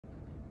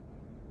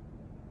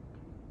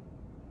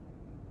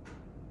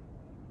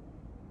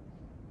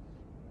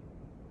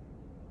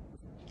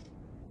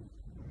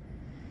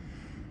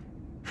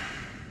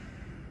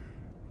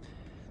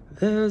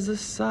There's a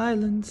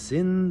silence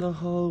in the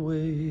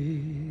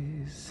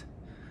hallways.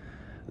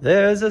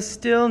 There's a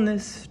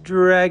stillness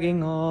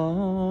dragging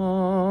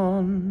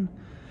on.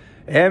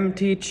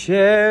 Empty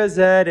chairs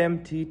at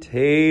empty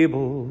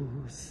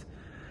tables.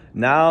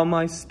 Now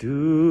my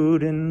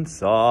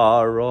students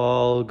are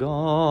all gone.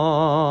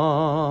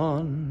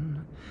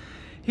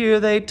 Here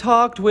they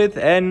talked with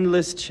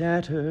endless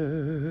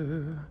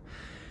chatter.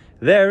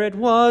 There it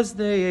was,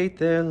 they ate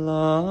their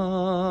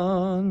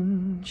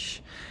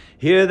lunch.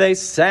 Here they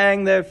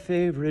sang their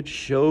favorite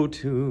show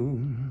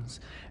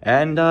tunes,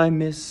 and I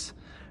miss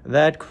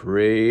that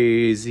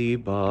crazy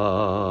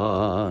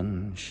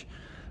bunch.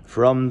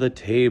 From the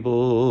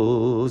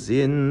tables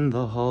in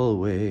the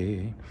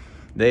hallway,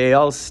 they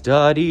all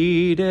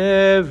studied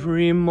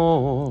every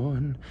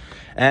morn,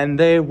 and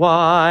they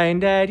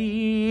whined at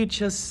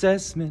each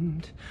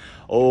assessment.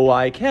 Oh,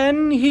 I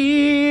can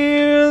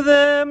hear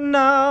them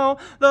now,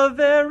 the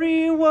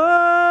very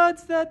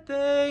words that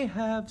they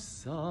have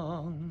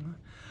sung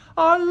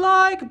are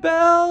like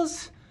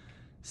bells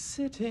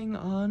sitting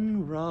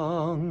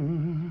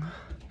unrung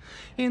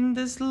in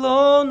this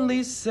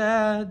lonely,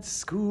 sad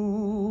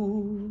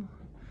school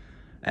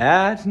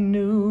at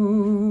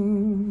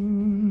noon.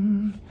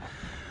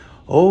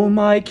 Oh,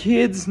 my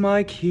kids,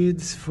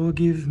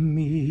 forgive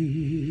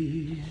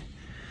me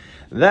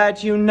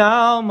that you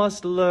now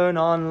must learn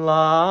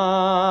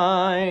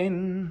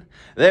online.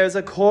 There's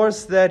a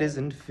course that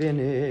isn't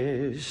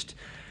finished,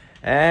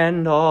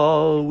 and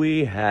all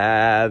we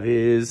have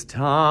is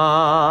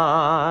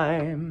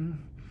time.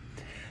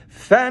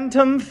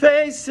 Phantom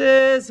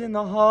faces in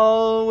the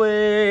hallways,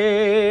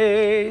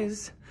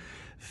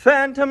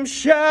 phantom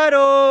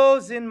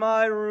shadows in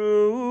my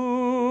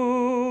room,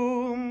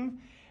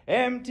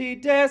 empty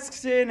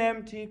desks in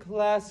empty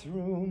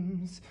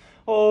classrooms.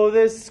 Oh,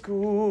 this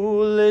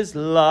school is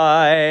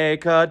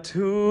like a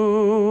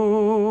tomb.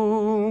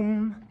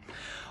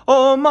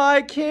 Oh,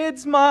 my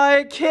kids,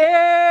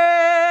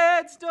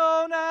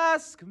 don't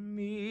ask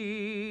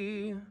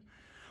me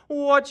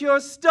what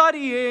your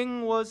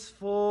studying was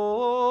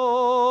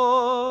for.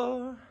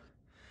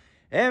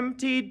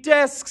 Empty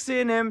desks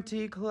in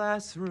empty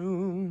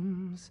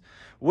classrooms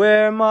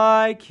where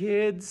my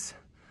kids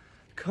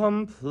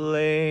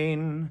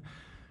complain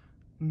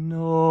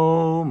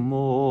no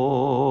more.